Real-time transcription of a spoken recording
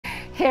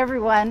Hey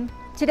everyone,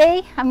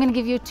 today I'm going to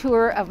give you a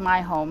tour of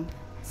my home,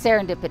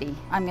 Serendipity.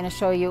 I'm going to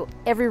show you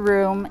every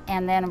room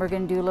and then we're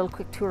going to do a little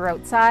quick tour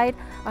outside.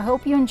 I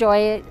hope you enjoy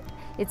it.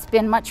 It's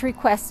been much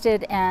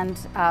requested and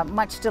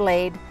much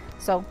delayed,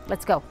 so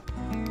let's go.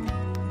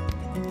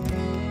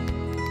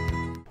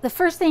 The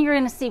first thing you're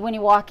going to see when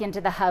you walk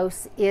into the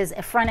house is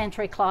a front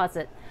entry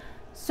closet.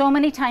 So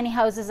many tiny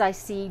houses I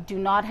see do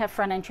not have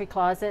front entry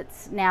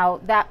closets.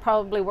 Now that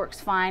probably works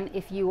fine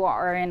if you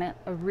are in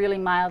a really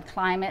mild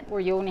climate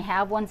where you only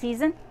have one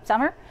season,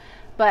 summer.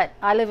 But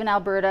I live in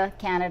Alberta,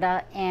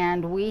 Canada,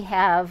 and we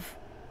have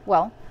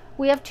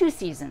two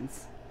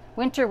seasons.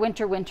 Winter,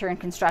 winter, winter, and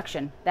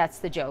construction. That's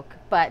the joke.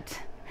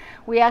 But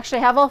we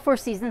actually have all 4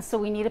 seasons, so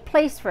we need a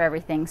place for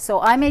everything.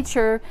 So I made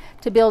sure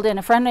to build in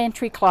a front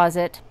entry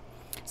closet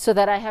so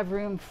that I have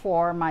room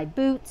for my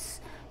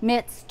boots,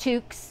 mitts,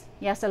 toques.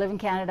 Yes, I live in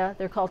Canada.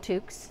 They're called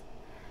toques.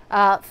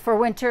 For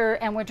winter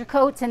and winter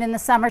coats, and in the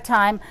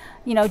summertime,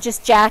 you know,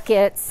 just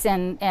jackets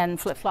and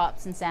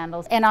flip-flops and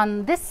sandals. And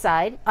on this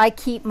side, I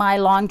keep my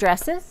long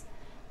dresses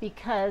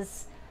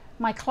because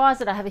my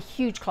closet, I have a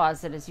huge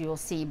closet as you will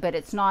see, but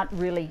it's not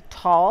really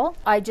tall.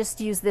 I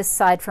just use this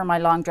side for my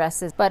long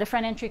dresses. But a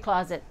front entry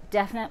closet,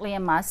 definitely a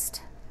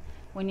must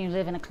when you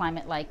live in a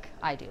climate like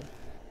I do.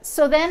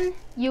 So then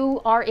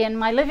you are in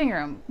my living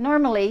room.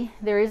 Normally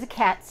there is a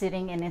cat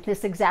sitting in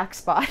this exact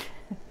spot.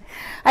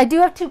 I do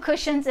have 2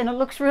 cushions and it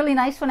looks really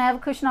nice when I have a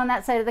cushion on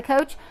that side of the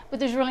couch, but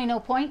there's really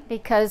no point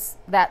because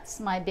that's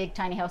my big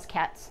tiny house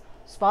cat's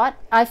spot.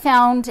 I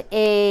found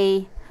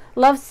a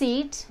love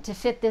seat to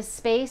fit this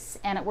space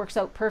and it works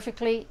out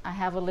perfectly. I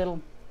have a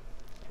little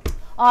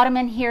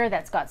ottoman here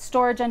that's got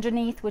storage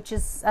underneath, which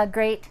is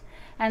great.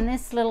 And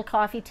this little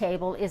coffee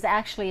table is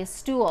actually a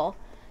stool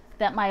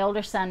that my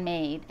older son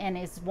made and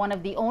is one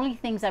of the only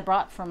things I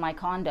brought from my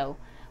condo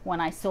when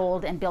I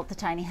sold and built the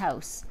tiny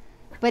house.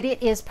 But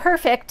it is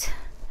perfect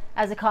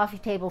as a coffee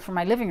table for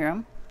my living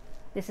room.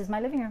 This is my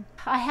living room.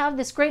 I have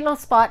this great little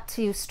spot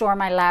to store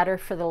my ladder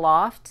for the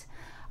loft.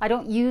 I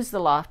don't use the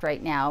loft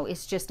right now.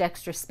 It's just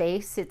extra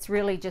space. It's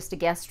really just a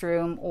guest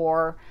room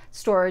or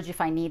storage if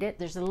I need it.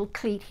 There's a little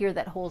cleat here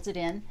that holds it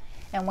in.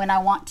 And when I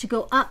want to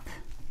go up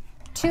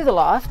to the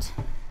loft,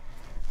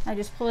 I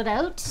just pull it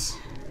out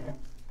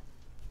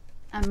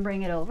and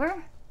bring it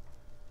over,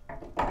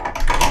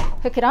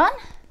 hook it on,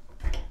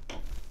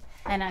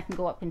 and I can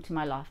go up into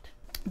my loft.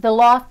 The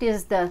loft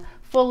is the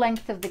full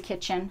length of the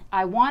kitchen.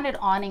 I wanted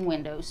awning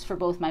windows for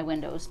both my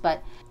windows,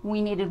 but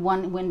we needed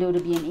one window to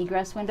be an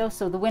egress window,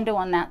 so the window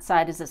on that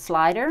side is a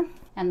slider,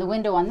 and the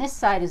window on this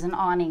side is an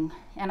awning.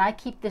 And I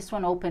keep this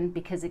one open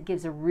because it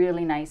gives a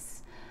really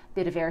nice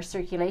bit of air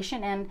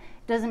circulation, and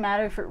it doesn't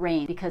matter if it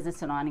rains because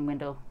it's an awning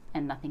window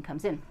and nothing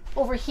comes in.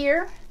 Over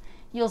here,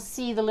 you'll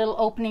see the little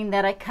opening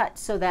that I cut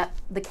so that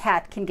the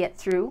cat can get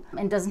through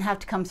and doesn't have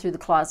to come through the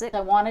closet.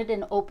 I wanted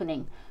an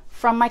opening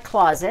from my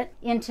closet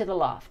into the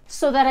loft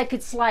so that I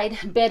could slide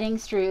bedding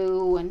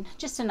through, and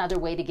just another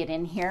way to get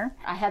in here.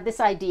 I had this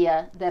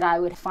idea that I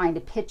would find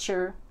a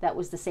picture that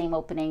was the same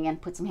opening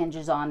and put some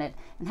hinges on it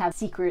and have a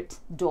secret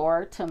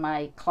door to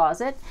my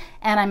closet.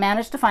 And I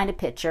managed to find a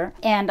picture,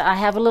 and I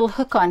have a little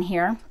hook on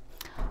here.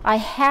 I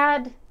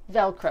had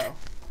Velcro,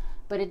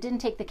 but it didn't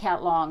take the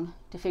cat long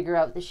to figure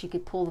out that she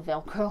could pull the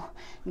Velcro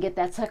and get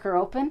that sucker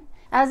open.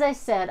 As I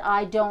said,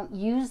 I don't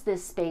use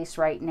this space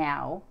right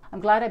now. I'm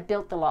glad I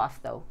built the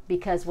loft though,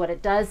 because what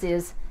it does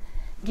is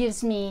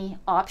gives me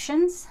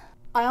options.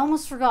 I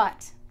almost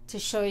forgot to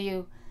show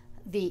you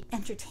the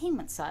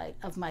entertainment side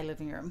of my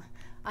living room.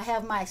 I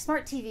have my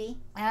smart TV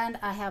and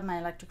I have my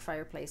electric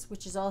fireplace,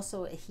 which is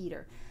also a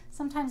heater.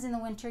 Sometimes in the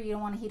winter you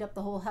don't want to heat up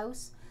the whole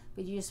house,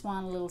 but you just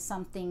want a little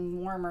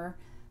something warmer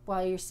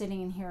while you're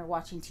sitting in here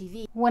watching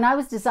TV. When I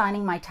was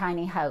designing my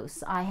tiny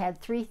house, I had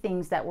 3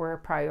 things that were a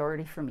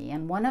priority for me,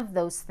 and one of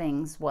those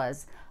things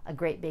was a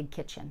great big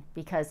kitchen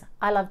because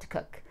I love to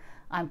cook.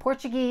 I'm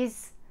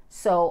Portuguese,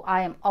 so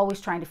I am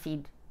always trying to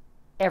feed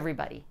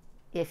everybody.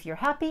 If you're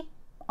happy,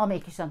 I'll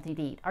make you something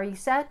to eat. Are you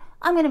sad?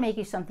 I'm going to make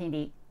you something to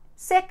eat.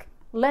 Sick?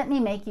 Let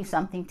me make you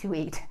something to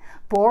eat.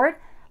 Bored?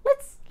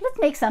 Let's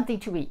make something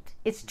to eat.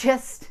 It's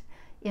just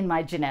in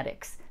my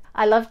genetics.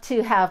 I love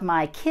to have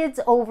my kids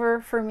over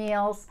for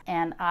meals,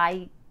 and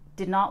I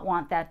did not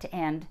want that to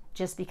end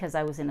just because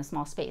I was in a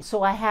small space.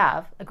 So I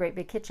have a great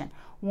big kitchen.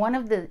 One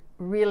of the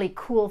really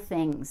cool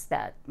things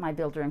that my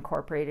builder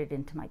incorporated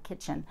into my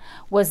kitchen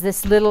was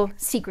this little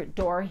secret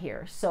door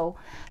here so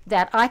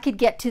that I could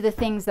get to the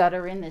things that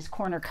are in this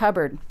corner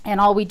cupboard.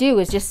 And all we do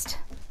is just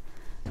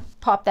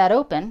pop that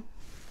open,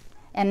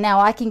 and now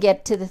I can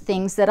get to the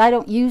things that I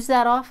don't use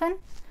that often.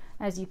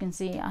 As you can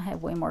see, I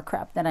have way more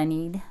crap than I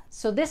need.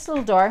 So this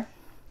little door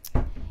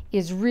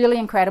is really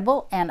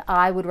incredible, and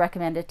I would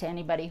recommend it to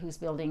anybody who's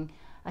building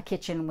a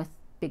kitchen with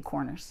big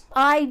corners.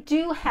 I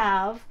do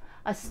have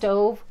a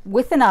stove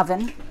with an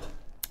oven.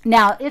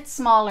 Now, it's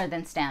smaller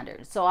than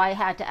standard, so I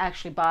had to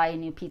actually buy a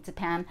new pizza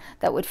pan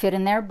that would fit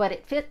in there, but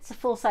it fits a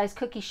full-size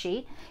cookie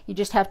sheet. You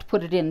just have to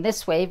put it in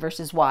this way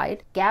versus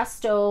wide. Gas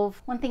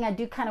stove. One thing I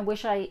do kind of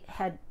wish I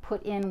had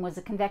put in was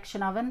a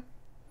convection oven.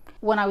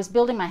 when I was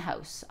building my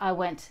house, I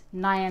went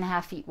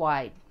 9.5 feet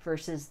wide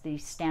versus the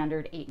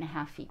standard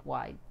 8.5 feet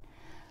wide.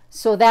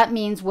 So that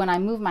means when I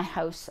move my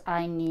house,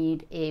 I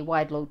need a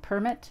wide load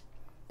permit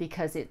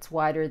because it's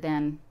wider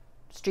than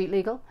street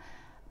legal,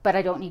 but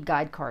I don't need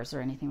guide cars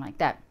or anything like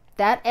that.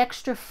 That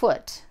extra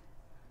foot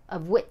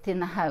of width in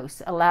the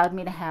house allowed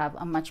me to have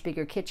a much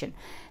bigger kitchen.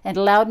 It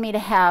allowed me to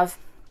have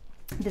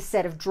this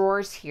set of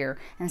drawers here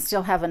and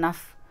still have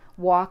enough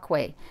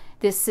walkway.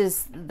 This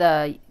is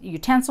the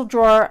utensil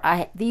drawer.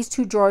 These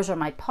two drawers are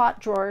my pot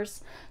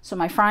drawers. So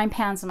my frying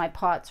pans and my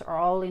pots are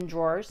all in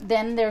drawers.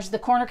 Then there's the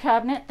corner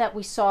cabinet that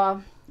we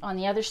saw on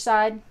the other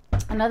side.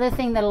 Another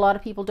thing that a lot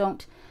of people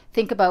don't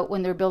think about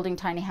when they're building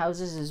tiny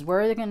houses is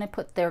where they're going to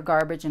put their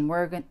garbage and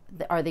where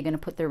are they going to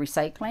put their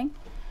recycling.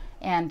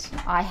 And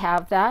I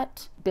have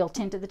that built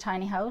into the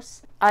tiny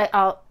house.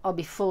 I'll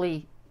be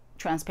fully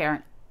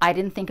transparent. I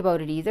didn't think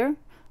about it either,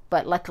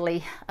 but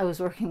luckily I was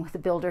working with a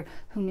builder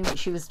who knew what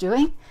she was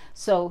doing,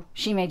 so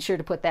she made sure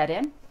to put that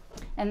in.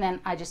 And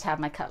then I just have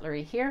my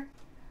cutlery here.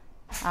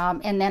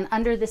 And then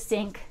under the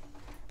sink,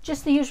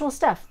 just the usual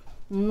stuff.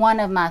 One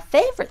of my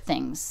favorite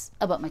things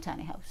about my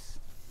tiny house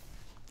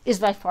is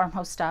my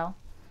farmhouse style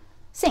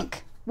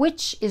sink,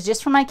 which is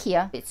just from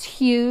IKEA. It's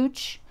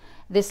huge.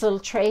 This little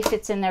tray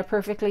fits in there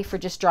perfectly for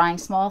just drying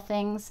small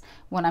things.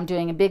 When I'm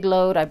doing a big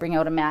load, I bring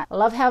out a mat. I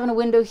love having a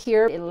window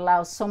here. It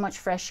allows so much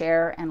fresh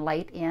air and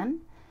light in.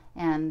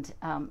 And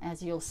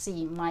as you'll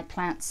see, my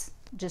plants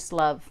just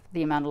love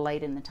the amount of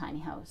light in the tiny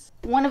house.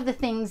 One of the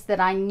things that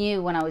I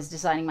knew when I was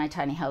designing my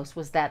tiny house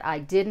was that I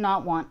did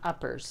not want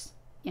uppers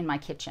in my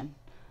kitchen,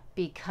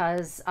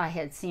 because I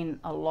had seen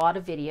a lot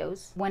of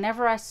videos.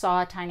 Whenever I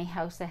saw a tiny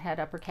house that had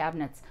upper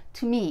cabinets,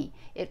 to me,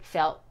 it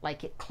felt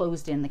like it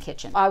closed in the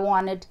kitchen. I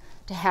wanted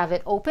to have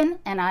it open,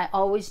 and I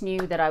always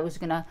knew that I was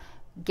gonna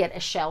get a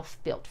shelf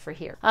built for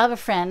here. I have a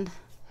friend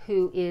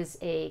who is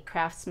a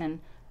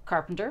craftsman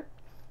carpenter,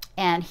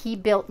 and he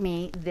built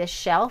me this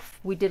shelf.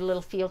 We did a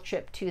little field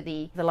trip to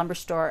the lumber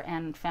store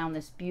and found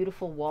this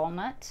beautiful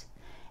walnut,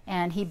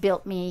 and he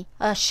built me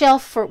a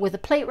shelf with a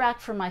plate rack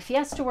for my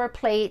Fiestaware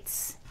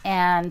plates,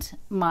 and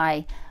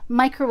my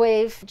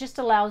microwave. It just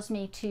allows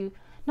me to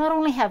not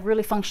only have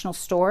really functional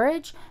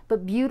storage,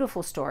 but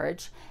beautiful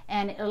storage,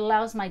 and it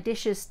allows my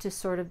dishes to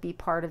sort of be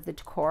part of the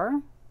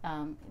decor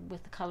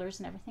with the colors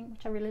and everything,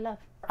 which I really love.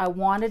 I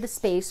wanted a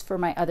space for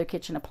my other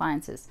kitchen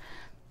appliances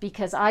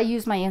because I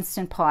use my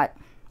Instant Pot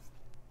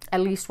at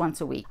least once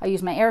a week. I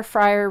use my air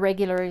fryer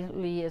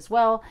regularly as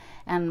well,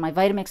 and my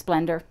Vitamix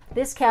blender.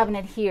 This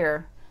cabinet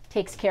here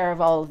takes care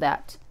of all of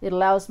that. It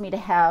allows me to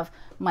have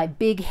my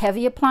big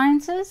heavy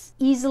appliances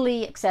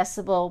easily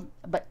accessible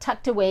but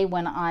tucked away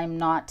when I'm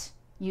not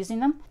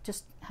using them.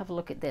 Just have a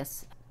look at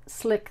this.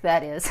 Slick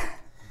that is.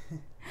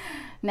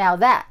 Now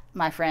that,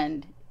 my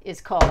friend,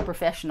 is called a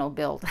professional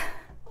build.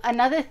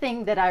 Another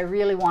thing that I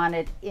really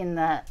wanted in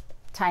the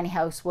tiny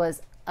house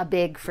was a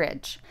big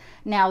fridge.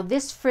 Now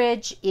this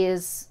fridge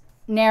is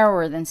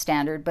narrower than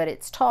standard, but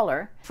it's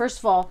taller. First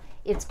of all,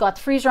 it's got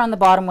the freezer on the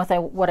bottom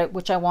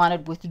which I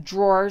wanted, with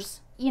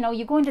drawers. You know,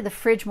 you go into the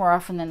fridge more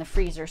often than the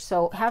freezer,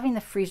 so having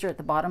the freezer at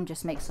the bottom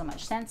just makes so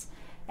much sense.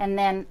 And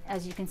then,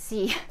 as you can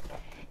see,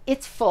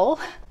 it's full.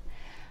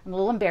 I'm a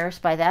little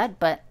embarrassed by that,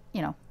 but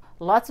you know,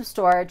 lots of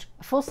storage.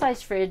 A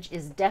full-size fridge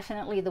is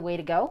definitely the way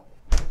to go.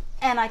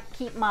 And I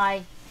keep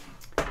my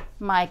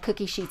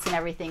cookie sheets and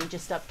everything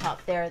just up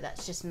top there.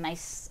 That's just a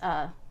nice,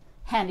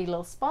 handy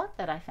little spot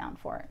that I found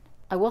for it.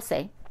 I will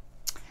say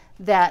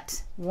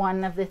that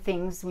one of the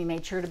things we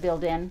made sure to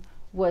build in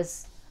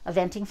was a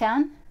venting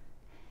fan.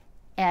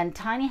 And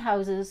tiny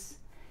houses,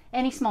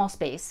 any small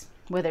space,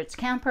 whether it's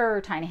camper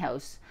or tiny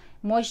house,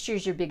 moisture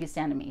is your biggest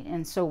enemy.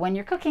 And so when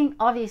you're cooking,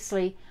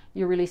 obviously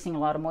you're releasing a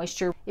lot of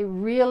moisture. It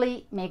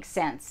really makes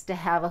sense to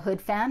have a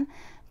hood fan,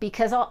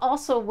 because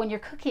also when you're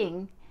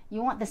cooking,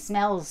 you want the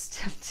smells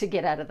to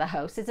get out of the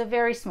house. It's a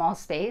very small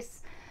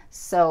space,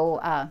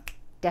 so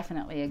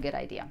definitely a good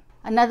idea.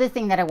 Another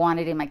thing that I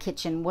wanted in my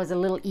kitchen was a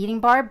little eating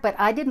bar, but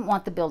I didn't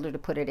want the builder to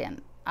put it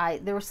in.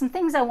 There were some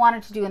things I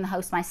wanted to do in the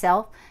house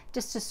myself,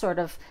 just to sort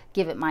of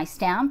give it my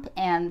stamp,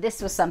 and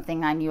this was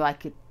something I knew I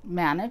could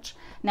manage.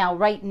 Now,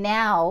 right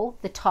now,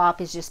 the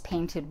top is just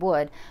painted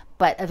wood,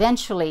 but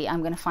eventually I'm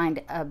going to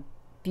find a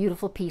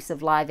beautiful piece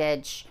of live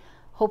edge,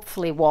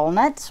 hopefully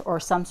walnut or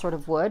some sort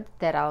of wood,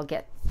 that I'll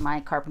get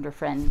my carpenter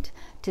friend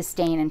to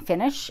stain and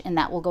finish, and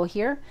that will go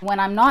here. When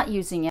I'm not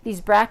using it,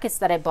 these brackets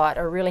that I bought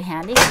are really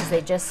handy because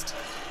they just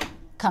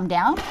come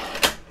down,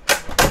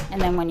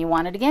 and then when you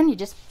want it again, you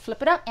just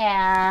flip it up,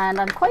 and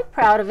I'm quite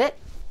proud of it.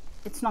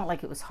 It's not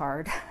like it was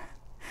hard.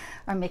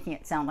 I'm making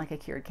it sound like I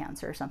cured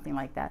cancer or something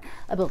like that.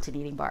 I built an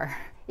eating bar.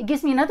 It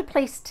gives me another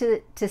place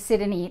to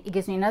sit and eat. It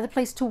gives me another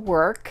place to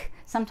work.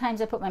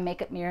 Sometimes I put my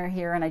makeup mirror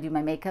here and I do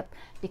my makeup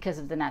because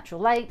of the natural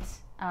light.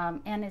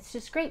 And it's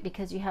just great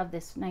because you have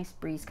this nice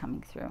breeze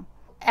coming through.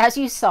 As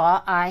you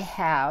saw, I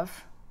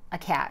have a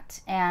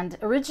cat. And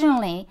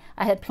originally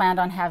I had planned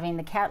on having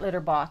the cat litter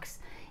box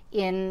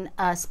in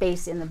a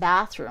space in the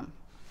bathroom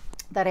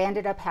that I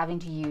ended up having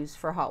to use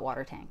for a hot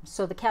water tank.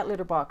 So the cat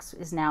litter box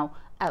is now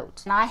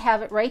out. And I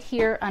have it right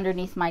here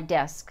underneath my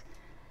desk.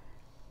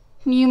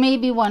 You may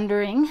be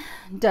wondering,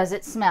 does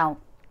it smell?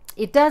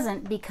 It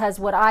doesn't, because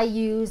what I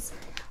use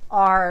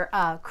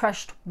are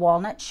crushed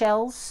walnut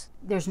shells.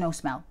 There's no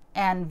smell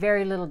and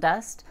very little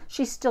dust.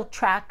 She still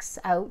tracks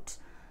out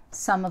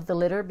some of the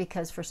litter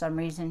because for some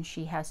reason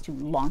she has to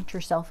launch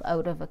herself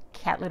out of a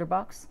cat litter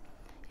box.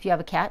 If you have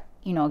a cat,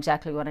 you know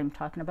exactly what I'm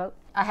talking about.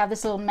 I have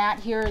this little mat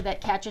here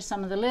that catches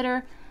some of the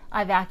litter.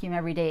 I vacuum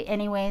every day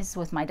anyways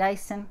with my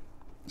Dyson,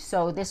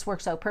 so this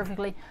works out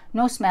perfectly.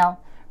 No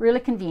smell, really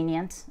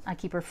convenient. I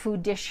keep her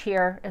food dish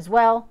here as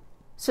well.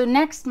 So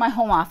next, my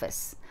home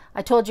office.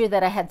 I told you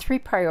that I had 3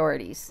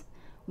 priorities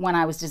when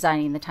I was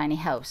designing the tiny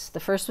house. The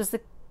first was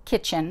the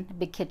kitchen,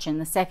 big kitchen.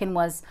 The second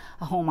was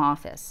a home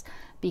office,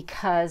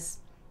 because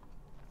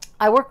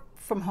I work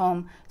from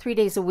home 3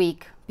 days a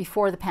week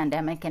before the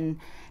pandemic, and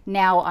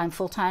now I'm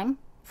full-time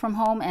from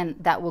home, and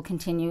that will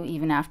continue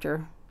even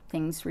after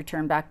things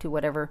return back to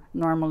whatever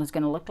normal is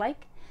going to look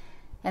like.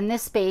 And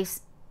this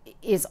space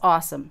is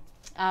awesome.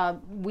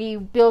 We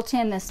built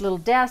in this little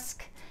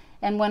desk,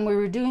 and when we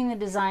were doing the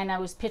design, I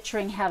was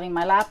picturing having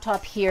my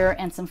laptop here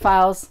and some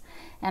files,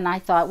 and I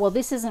thought, well,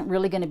 this isn't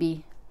really going to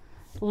be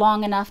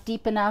long enough,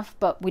 deep enough,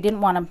 but we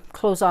didn't want to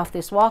close off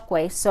this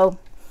walkway. So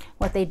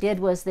what they did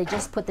was they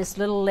just put this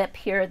little lip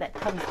here that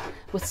comes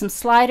with some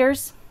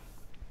sliders.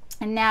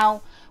 And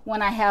now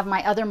when I have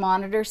my other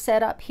monitor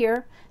set up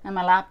here and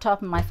my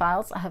laptop and my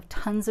files, I have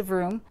tons of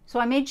room. So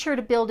I made sure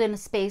to build in a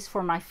space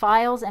for my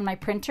files and my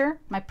printer.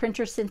 My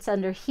printer sits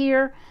under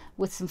here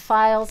with some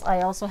files.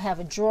 I also have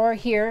a drawer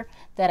here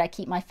that I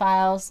keep my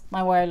files,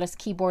 my wireless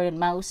keyboard and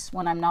mouse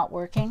when I'm not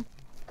working.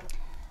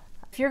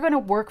 If you're going to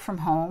work from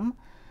home,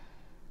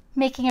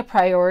 making a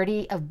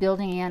priority of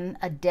building in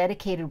a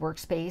dedicated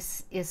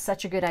workspace is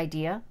such a good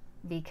idea,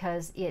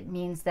 because it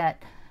means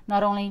that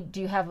not only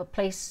do you have a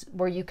place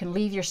where you can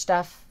leave your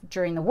stuff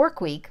during the work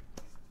week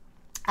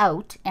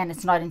out and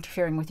it's not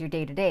interfering with your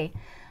day-to-day,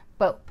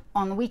 but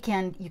on the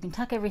weekend you can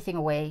tuck everything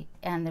away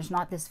and there's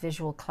not this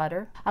visual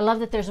clutter. I love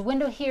that there's a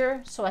window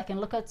here so I can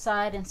look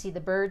outside and see the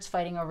birds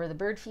fighting over the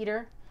bird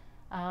feeder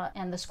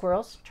and the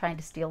squirrels trying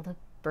to steal the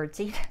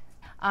birdseed.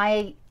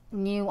 I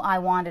knew I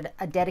wanted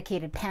a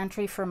dedicated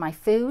pantry for my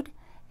food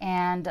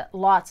and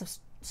lots of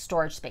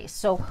storage space.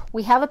 So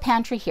we have a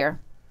pantry here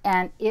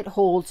and it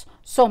holds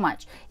so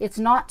much. It's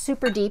not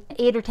super deep,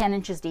 8 or 10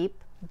 inches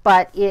deep,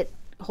 but it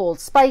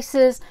holds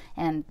spices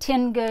and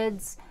tin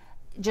goods.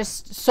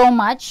 Just so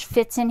much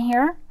fits in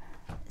here.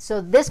 So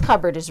this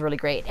cupboard is really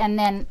great. And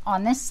then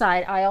on this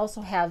side, I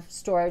also have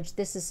storage.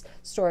 This is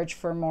storage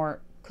for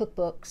more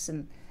cookbooks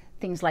and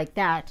things like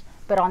that.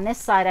 But on this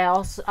side,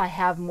 I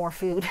have more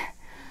food.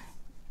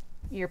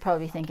 You're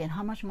probably thinking,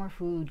 how much more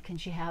food can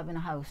she have in a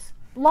house?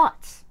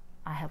 Lots.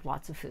 I have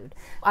lots of food.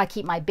 I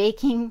keep my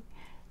baking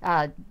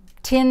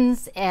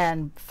tins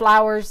and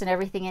flours and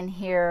everything in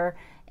here.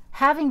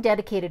 Having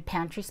dedicated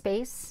pantry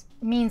space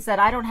means that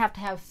I don't have to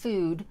have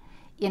food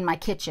in my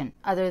kitchen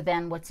other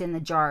than what's in the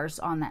jars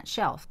on that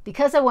shelf.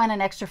 Because I went an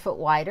extra foot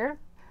wider,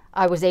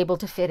 I was able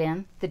to fit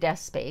in the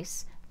desk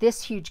space,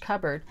 this huge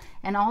cupboard,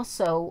 and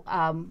also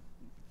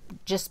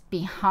just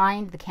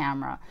behind the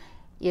camera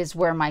is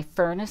where my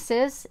furnace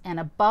is, and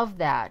above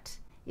that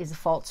is a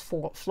false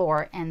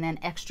floor and then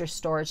extra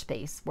storage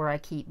space where I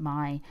keep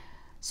my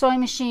sewing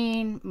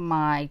machine,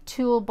 my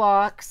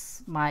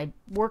toolbox, my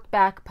work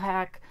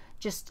backpack,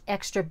 just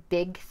extra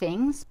big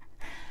things.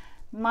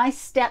 My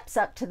steps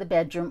up to the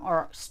bedroom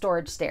are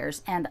storage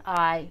stairs and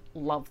I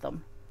love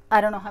them.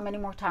 I don't know how many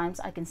more times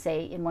I can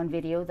say in one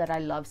video that I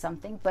love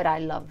something, but I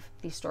love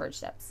these storage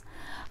steps.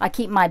 I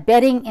keep my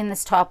bedding in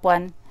this top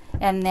one,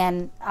 and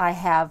then I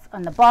have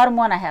on the bottom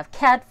one I have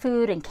cat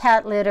food and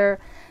cat litter.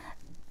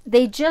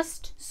 They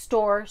just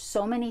store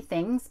so many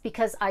things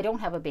because I don't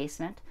have a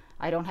basement,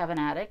 I don't have an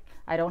attic,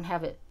 I don't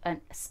have a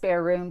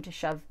spare room to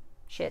shove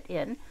shit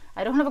in,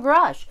 I don't have a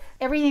garage.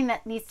 Everything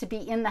that needs to be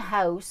in the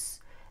house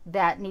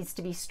that needs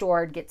to be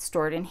stored gets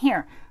stored in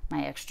here.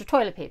 My extra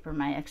toilet paper,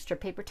 my extra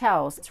paper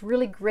towels. What's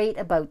really great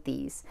about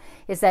these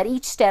is that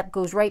each step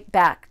goes right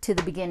back to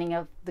the beginning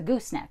of the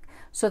gooseneck.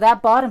 So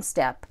that bottom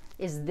step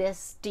is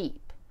this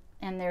deep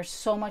and there's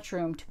so much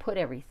room to put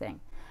everything.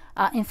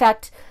 In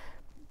fact,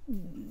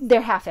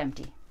 they're half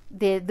empty.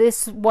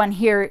 This one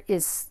here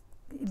is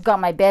got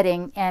my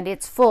bedding and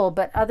it's full,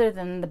 but other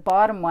than the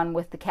bottom one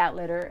with the cat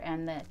litter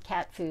and the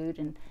cat food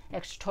and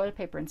extra toilet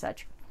paper and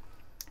such,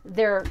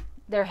 they're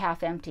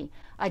half empty.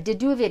 I did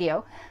do a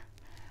video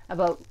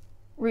about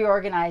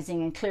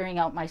reorganizing and clearing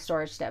out my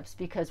storage steps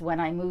because when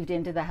I moved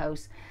into the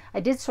house, I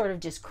did sort of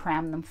just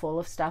cram them full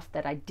of stuff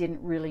that I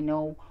didn't really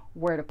know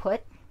where to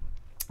put.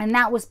 And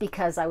that was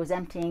because I was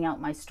emptying out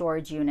my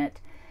storage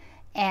unit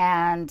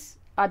and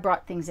I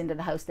brought things into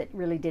the house that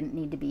really didn't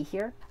need to be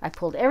here. I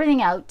pulled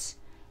everything out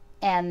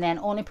and then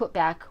only put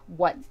back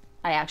what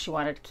I actually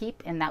wanted to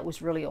keep, and that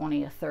was really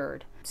only a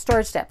third.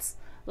 Storage steps,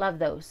 love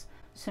those.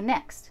 So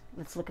next,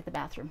 let's look at the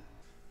bathroom.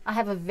 I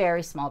have a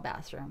very small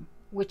bathroom,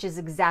 which is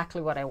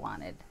exactly what I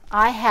wanted.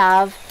 I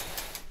have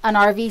an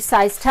RV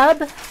size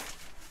tub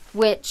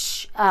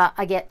which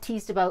I get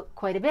teased about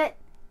quite a bit,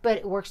 but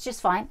it works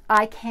just fine.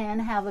 I can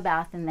have a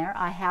bath in there.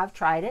 I have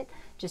tried it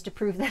just to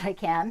prove that I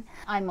can.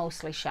 I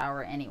mostly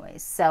shower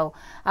anyways, so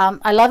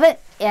I love it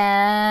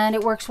and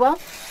it works well.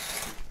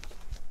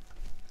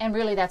 And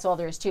really that's all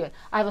there is to it.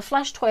 I have a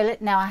flush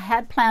toilet. Now I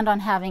had planned on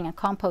having a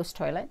compost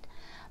toilet,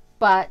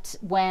 but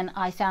when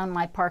I found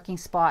my parking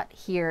spot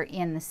here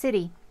in the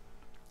city,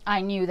 I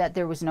knew that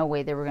there was no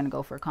way they were going to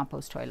go for a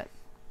compost toilet.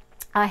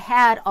 I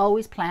had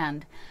always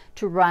planned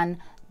to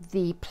run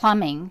the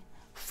plumbing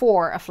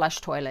for a flush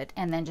toilet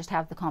and then just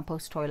have the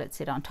compost toilet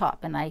sit on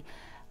top. And I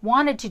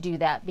wanted to do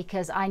that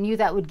because I knew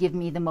that would give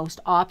me the most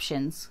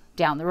options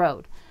down the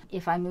road.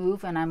 If I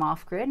move and I'm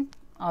off grid,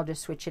 I'll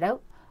just switch it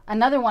out.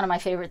 Another one of my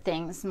favorite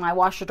things, my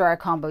washer dryer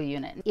combo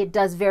unit. It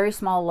does very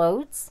small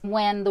loads.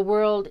 When the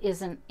world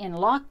isn't in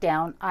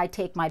lockdown, I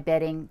take my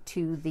bedding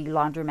to the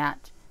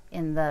laundromat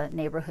in the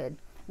neighborhood,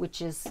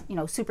 which is, you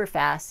know, super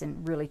fast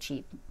and really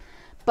cheap.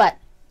 But,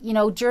 you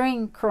know,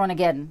 during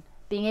Coronageddon,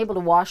 being able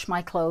to wash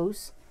my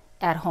clothes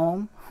at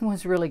home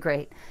was really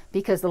great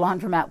because the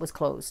laundromat was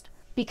closed.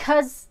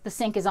 Because the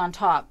sink is on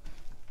top,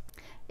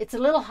 it's a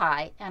little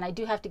high and I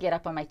do have to get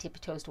up on my tippy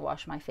toes to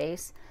wash my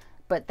face,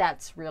 but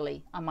that's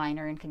really a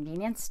minor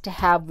inconvenience to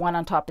have one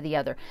on top of the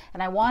other.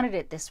 And I wanted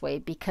it this way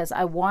because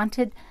I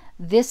wanted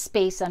this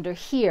space under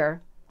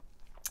here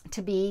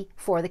to be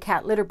for the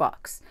cat litter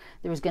box.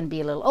 There was going to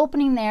be a little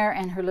opening there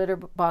and her litter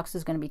box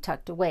was going to be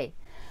tucked away.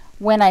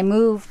 When I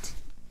moved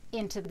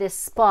into this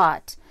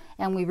spot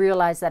and we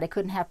realized that I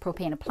couldn't have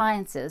propane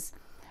appliances,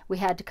 we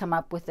had to come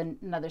up with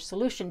another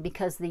solution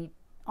because the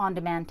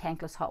on-demand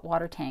tankless hot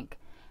water tank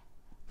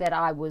that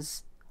I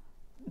was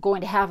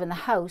going to have in the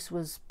house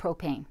was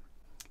propane.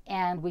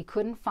 And we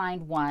couldn't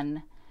find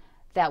one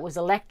that was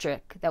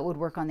electric that would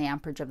work on the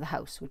amperage of the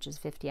house, which is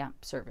 50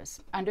 amp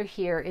service. Under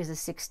here is a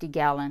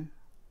 60-gallon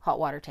hot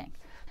water tank.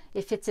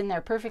 It fits in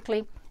there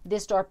perfectly.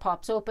 This door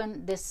pops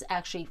open. This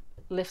actually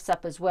lifts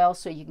up as well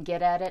so you can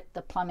get at it.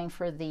 The plumbing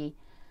for the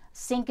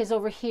sink is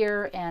over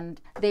here and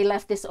they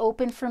left this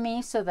open for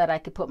me so that I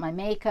could put my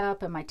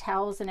makeup and my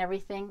towels and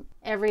everything.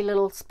 Every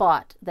little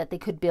spot that they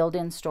could build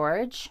in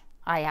storage,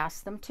 I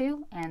asked them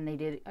to, and they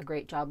did a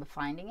great job of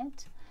finding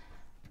it.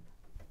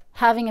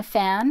 Having a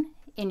fan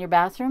in your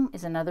bathroom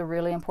is another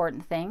really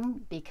important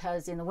thing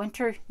because in the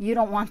winter you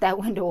don't want that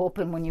window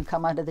open when you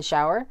come out of the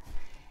shower,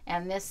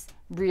 and this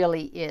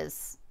really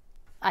is,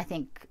 I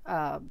think,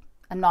 a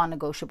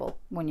non-negotiable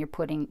when you're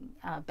putting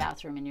a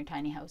bathroom in your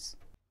tiny house.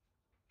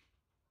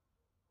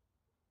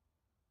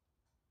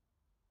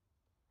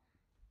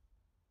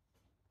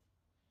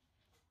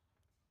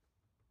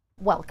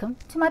 Welcome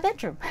to my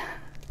bedroom.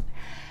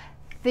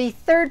 The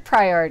third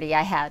priority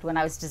I had when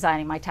I was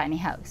designing my tiny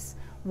house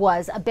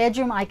was a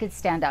bedroom I could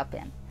stand up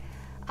in.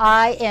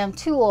 I am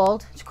too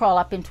old to crawl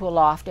up into a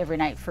loft every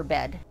night for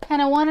bed.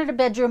 And I wanted a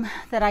bedroom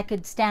that I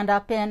could stand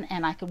up in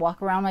and I could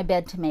walk around my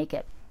bed to make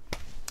it.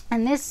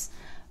 And this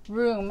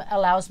room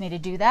allows me to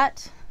do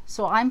that.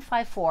 So I'm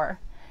 5'4",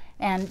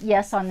 and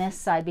yes, on this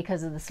side,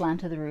 because of the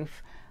slant of the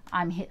roof,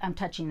 I'm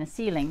touching the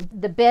ceiling.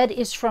 The bed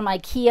is from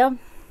IKEA,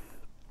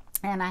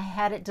 and I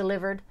had it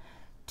delivered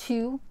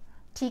to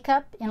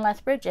Teacup in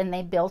Lethbridge, and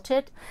they built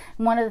it.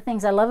 And one of the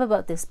things I love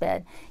about this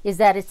bed is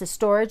that it's a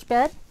storage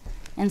bed,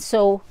 and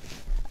so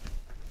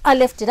I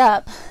lift it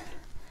up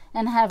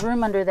and have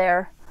room under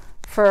there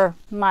for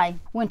my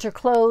winter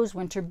clothes,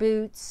 winter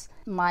boots,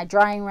 my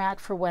drying rack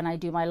for when I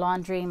do my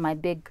laundry, my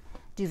big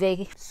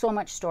duvet. So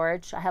much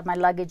storage. I have my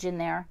luggage in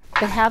there,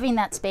 but having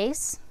that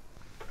space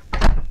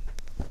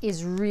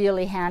is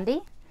really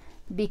handy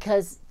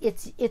because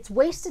it's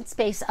wasted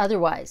space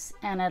otherwise,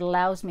 and it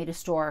allows me to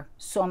store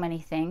so many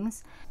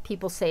things.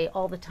 People say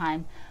all the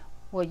time,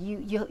 well,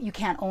 you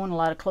can't own a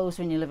lot of clothes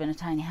when you live in a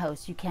tiny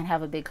house. You can't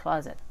have a big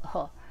closet.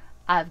 Oh,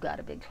 I've got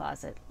a big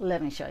closet.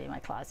 Let me show you my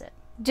closet.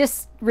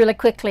 Just really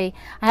quickly,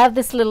 I have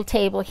this little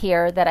table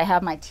here that I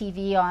have my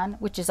TV on,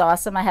 which is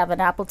awesome. I have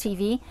an Apple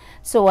TV,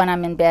 so when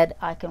I'm in bed,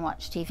 I can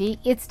watch TV.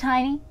 It's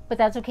tiny, but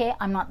that's okay.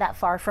 I'm not that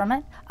far from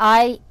it.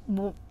 I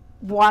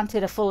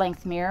wanted a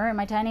full-length mirror in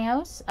my tiny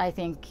house. I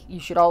think you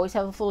should always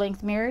have a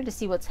full-length mirror to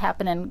see what's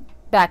happening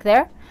back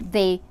there.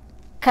 They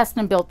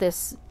custom built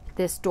this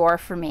door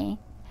for me,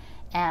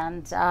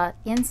 and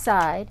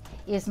inside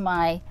is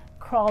my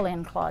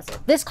crawl-in closet.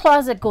 This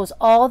closet goes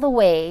all the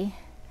way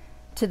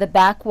to the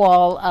back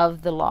wall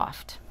of the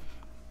loft,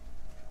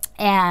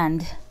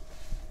 and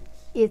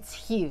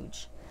it's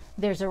huge.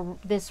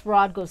 This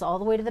rod goes all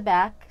the way to the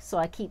back, so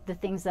I keep the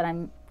things that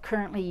I'm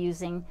currently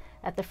using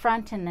at the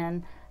front, and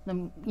then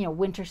the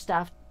winter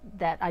stuff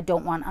that I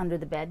don't want under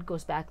the bed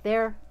goes back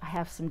there. I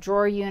have some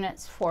drawer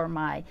units for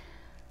my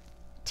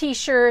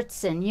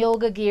t-shirts and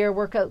yoga gear,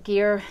 workout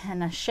gear,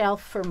 and a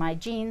shelf for my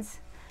jeans.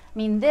 I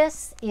mean,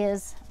 this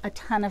is a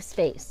ton of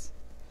space.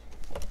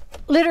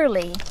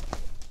 Literally,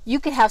 you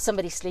could have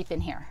somebody sleep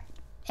in here.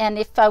 And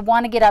if I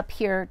want to get up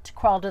here to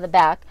crawl to the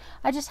back,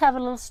 I just have a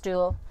little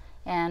stool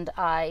and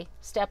I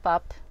step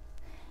up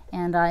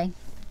and I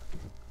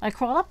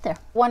crawl up there.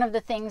 One of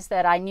the things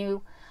that I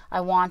knew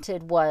I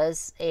wanted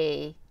was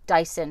a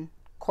Dyson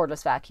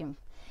cordless vacuum.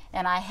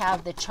 And I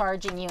have the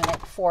charging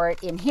unit for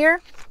it in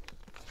here.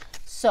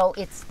 So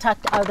it's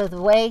tucked out of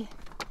the way.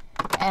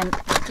 And,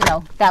 you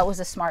know, that was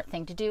a smart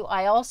thing to do.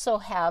 I also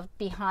have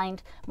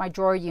behind my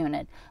drawer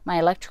unit, my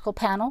electrical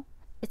panel.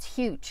 It's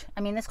huge.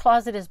 I mean, this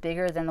closet is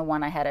bigger than the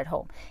one I had at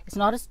home. It's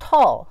not as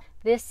tall.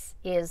 This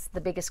is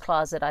the biggest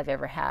closet I've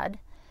ever had.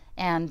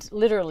 And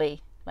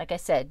literally, like I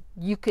said,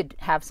 you could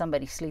have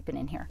somebody sleeping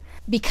in here.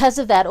 Because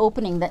of that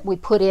opening that we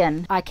put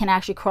in, I can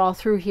actually crawl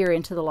through here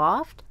into the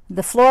loft.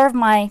 The floor of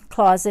my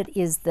closet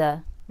is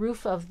the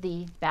roof of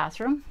the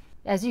bathroom.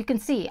 As you can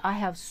see, I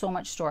have so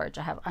much storage.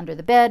 I have under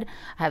the bed,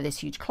 I have this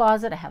huge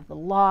closet, I have the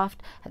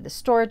loft, I have the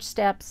storage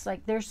steps.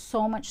 Like, there's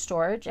so much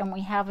storage, and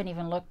we haven't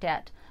even looked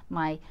at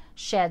my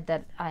shed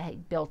that I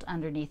built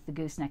underneath the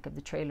gooseneck of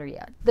the trailer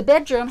yet. The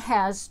bedroom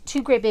has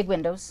 2 great big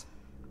windows.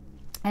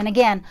 And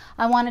again,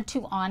 I wanted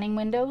 2 awning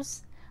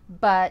windows,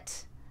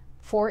 but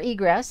for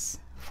egress,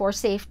 for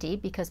safety,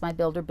 because my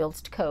builder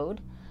builds to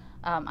code,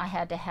 I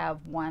had to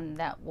have one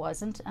that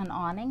wasn't an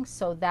awning.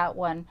 So that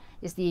one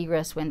is the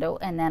egress window.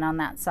 And then on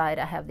that side,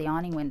 I have the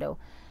awning window.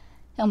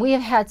 And we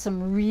have had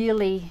some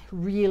really,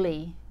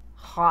 really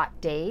hot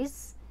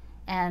days.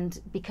 And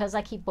because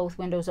I keep both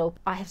windows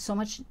open, I have so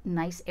much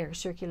nice air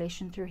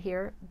circulation through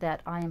here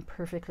that I am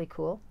perfectly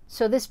cool.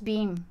 So this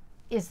beam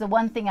is the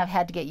one thing I've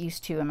had to get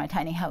used to in my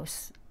tiny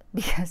house,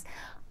 because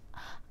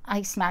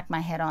I smacked my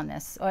head on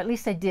this, or at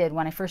least I did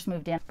when I first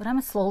moved in. But I'm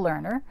a slow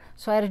learner,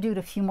 so I had to do it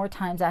a few more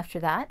times after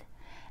that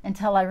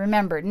until I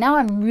remembered. Now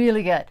I'm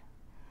really good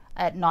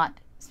at not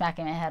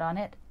smacking my head on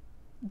it.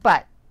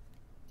 But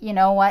you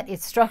know what?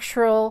 It's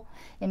structural.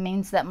 It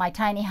means that my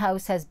tiny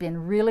house has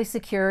been really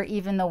secure,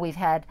 even though we've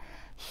had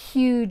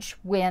huge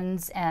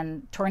winds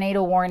and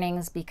tornado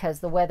warnings because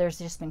the weather's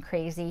just been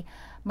crazy.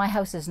 My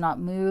house is not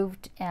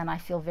moved, and I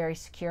feel very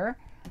secure.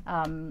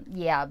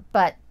 Yeah,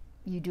 but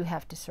you do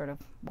have to sort of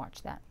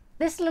watch that.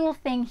 This little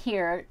thing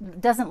here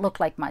doesn't look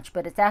like much,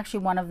 but it's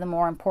actually one of the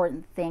more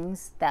important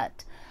things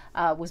that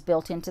was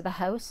built into the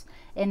house,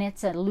 and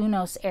it's a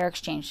Lunos air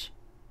exchange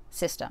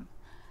system.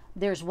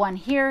 There's one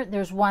here,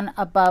 there's one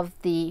above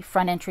the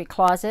front entry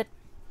closet,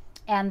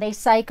 and they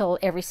cycle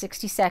every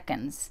 60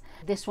 seconds.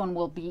 This one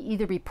will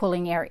either be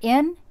pulling air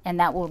in, and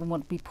that one will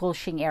be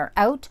pushing air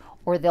out,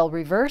 or they'll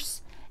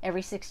reverse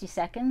every 60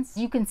 seconds.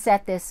 You can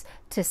set this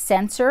to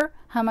censor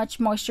how much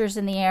moisture is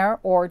in the air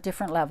or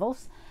different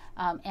levels,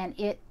 and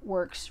it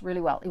works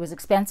really well. It was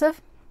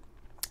expensive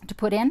to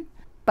put in,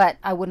 but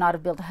I would not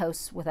have built a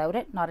house without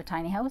it, not a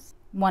tiny house.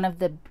 One of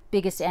the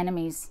biggest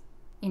enemies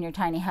in your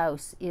tiny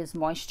house is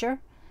moisture.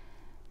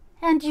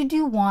 And you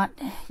do want,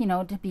 you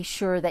know, to be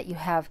sure that you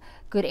have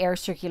good air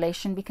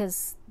circulation,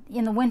 because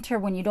in the winter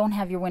when you don't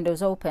have your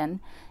windows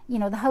open, you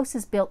know, the house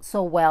is built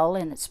so well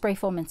and it's spray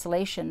foam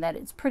insulation that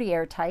it's pretty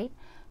airtight.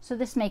 So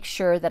this makes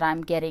sure that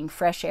I'm getting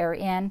fresh air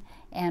in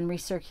and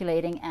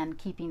recirculating and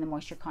keeping the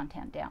moisture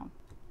content down.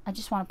 I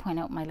just want to point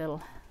out my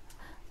little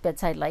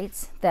bedside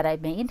lights that I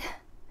made.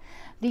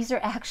 These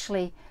are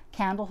actually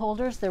candle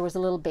holders. There was a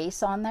little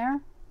base on there,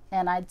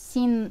 and I'd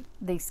seen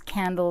these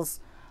candles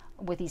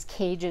with these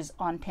cages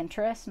on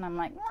Pinterest, and I'm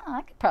like, well,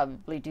 I could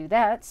probably do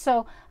that.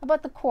 So I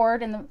bought the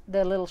cord and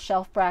the little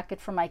shelf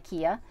bracket from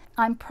IKEA.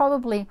 I'm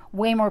probably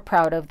way more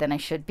proud of than I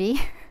should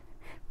be,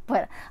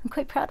 but I'm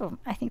quite proud of them.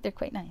 I think they're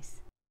quite nice.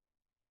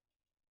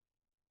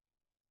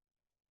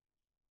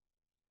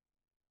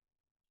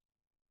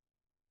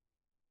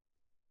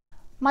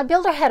 My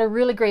builder had a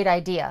really great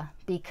idea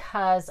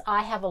because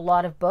I have a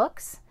lot of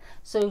books.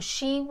 So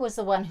she was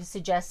the one who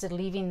suggested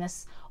leaving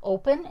this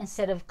open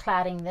instead of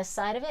cladding this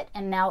side of it,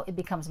 and now it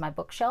becomes my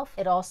bookshelf.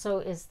 It also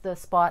is the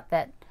spot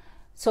that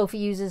Sophie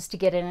uses to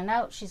get in and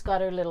out. She's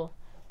got her little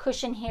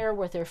cushion here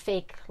with her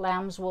fake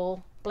lamb's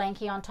wool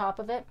blankie on top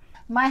of it.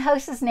 My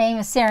house's name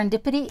is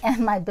Serendipity,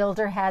 and my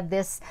builder had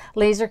this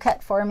laser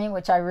cut for me,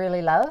 which I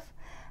really love.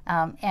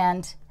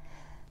 And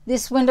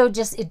this window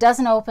it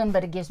doesn't open,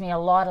 but it gives me a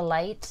lot of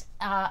light.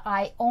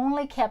 I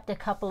only kept a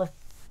couple of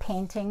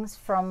paintings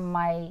from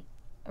my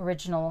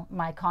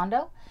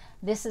condo.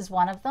 This is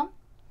one of them,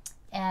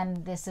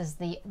 and this is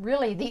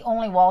really the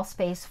only wall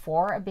space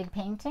for a big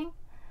painting.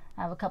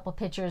 I have a couple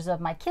pictures of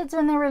my kids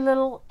when they were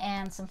little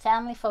and some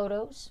family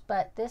photos,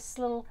 but it's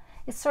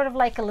sort of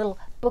like a little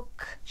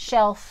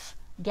bookshelf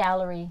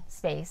gallery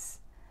space.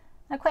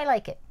 I quite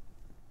like it.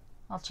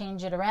 I'll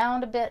change it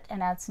around a bit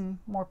and add some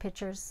more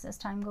pictures as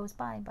time goes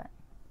by.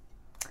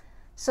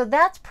 So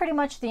that's pretty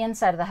much the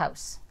inside of the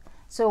house.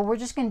 So we're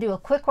just going to do a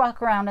quick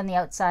walk around on the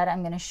outside.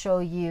 I'm going to show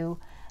you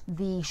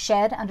the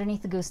shed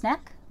underneath the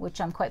gooseneck, which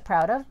I'm quite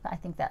proud of. I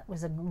think that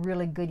was a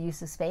really good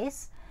use of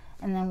space.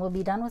 And then we'll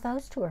be done with the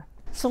house tour.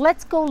 So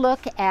let's go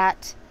look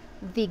at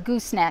the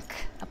gooseneck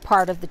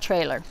part of the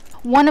trailer.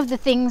 One of the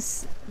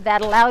things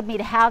that allowed me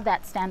to have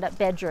that stand-up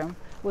bedroom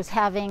was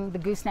having the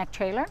gooseneck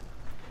trailer,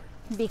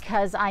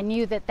 because I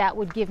knew that that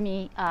would give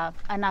me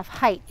enough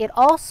height. It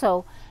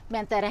also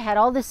meant that I had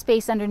all this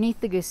space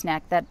underneath the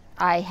gooseneck that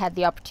I had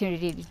the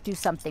opportunity to do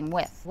something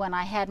with. When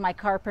I had my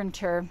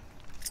carpenter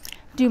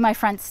do my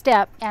front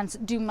step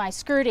and do my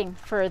skirting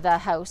for the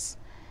house,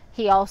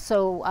 He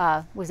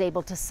also was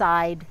able to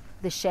side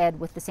the shed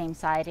with the same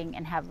siding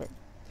and have it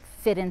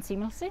fit in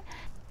seamlessly.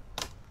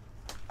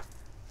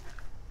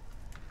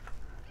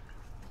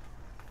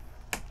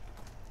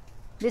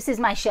 This is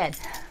my shed.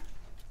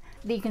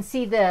 You can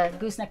see the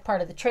gooseneck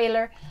part of the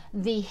trailer.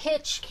 The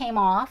hitch came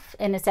off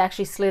and it's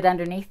actually slid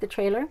underneath the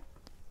trailer.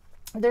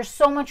 There's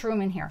so much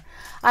room in here.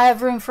 I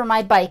have room for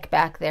my bike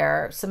back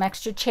there, some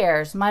extra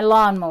chairs, my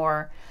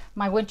lawnmower,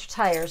 my winter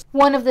tires.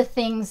 One of the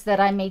things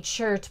that I made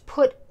sure to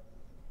put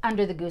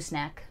under the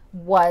gooseneck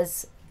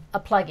was a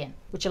plug-in,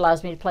 which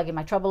allows me to plug in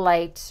my trouble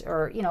light,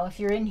 or, you know, if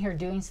you're in here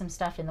doing some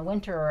stuff in the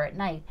winter or at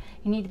night,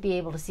 you need to be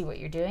able to see what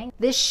you're doing.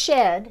 This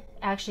shed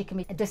actually can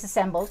be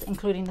disassembled,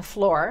 including the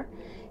floor,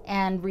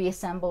 and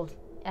reassembled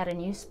at a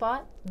new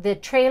spot. The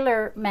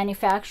trailer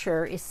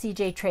manufacturer is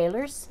CJ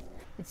Trailers.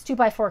 It's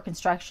 2x4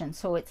 construction,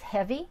 so it's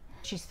heavy.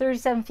 She's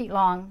 37 feet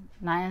long,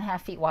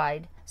 9.5 feet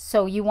wide.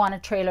 So you want a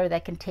trailer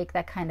that can take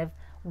that kind of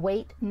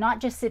weight,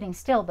 not just sitting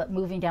still, but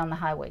moving down the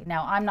highway.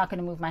 Now, I'm not going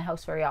to move my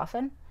house very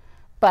often,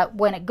 but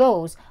when it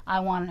goes, I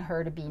want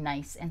her to be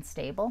nice and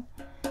stable.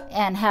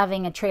 And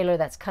having a trailer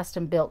that's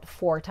custom built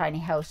for a tiny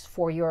house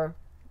for your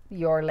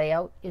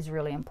layout is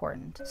really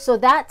important. So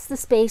that's the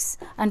space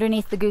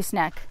underneath the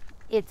gooseneck.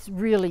 It's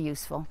really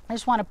useful. I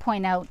just want to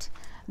point out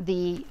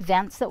the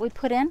vents that we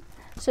put in.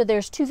 So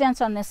there's 2 vents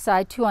on this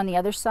side, 2 on the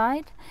other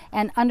side,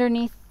 and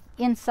underneath,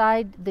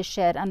 inside the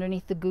shed,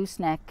 underneath the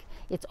gooseneck,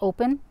 it's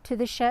open to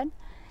the shed.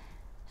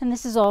 And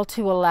this is all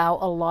to allow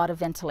a lot of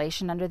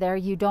ventilation under there.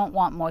 You don't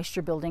want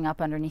moisture building up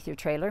underneath your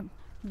trailer.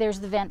 There's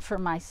the vent for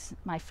my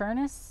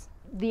furnace.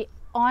 The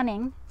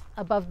awning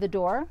above the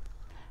door,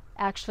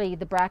 actually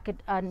the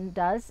bracket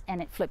undoes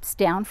and it flips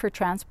down for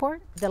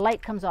transport. The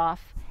light comes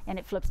off and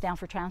it flips down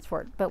for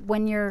transport. But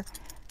when you're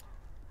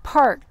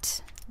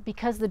parked,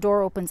 because the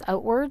door opens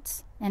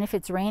outwards, and if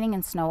it's raining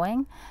and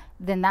snowing,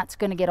 then that's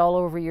going to get all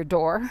over your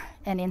door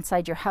and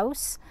inside your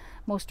house.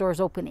 Most doors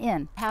open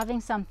in.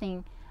 Having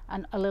something,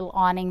 a little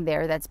awning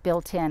there that's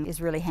built in, is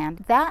really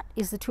handy. That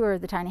is the tour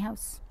of the tiny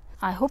house.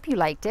 I hope you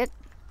liked it.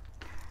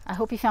 I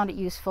hope you found it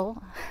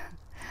useful.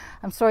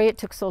 I'm sorry it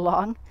took so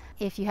long.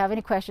 If you have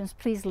any questions,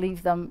 please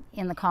leave them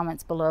in the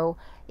comments below.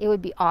 It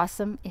would be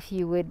awesome if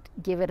you would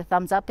give it a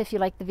thumbs up if you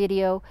liked the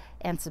video,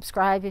 and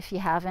subscribe if you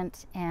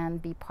haven't, and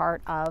be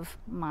part of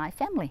my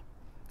family.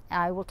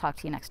 I will talk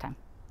to you next time.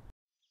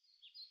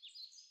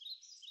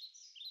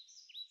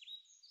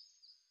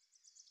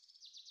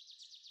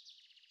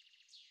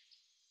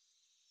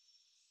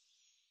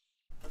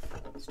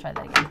 Let's try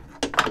that again.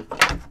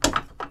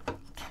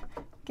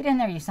 Get in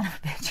there, you son of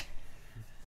a bitch.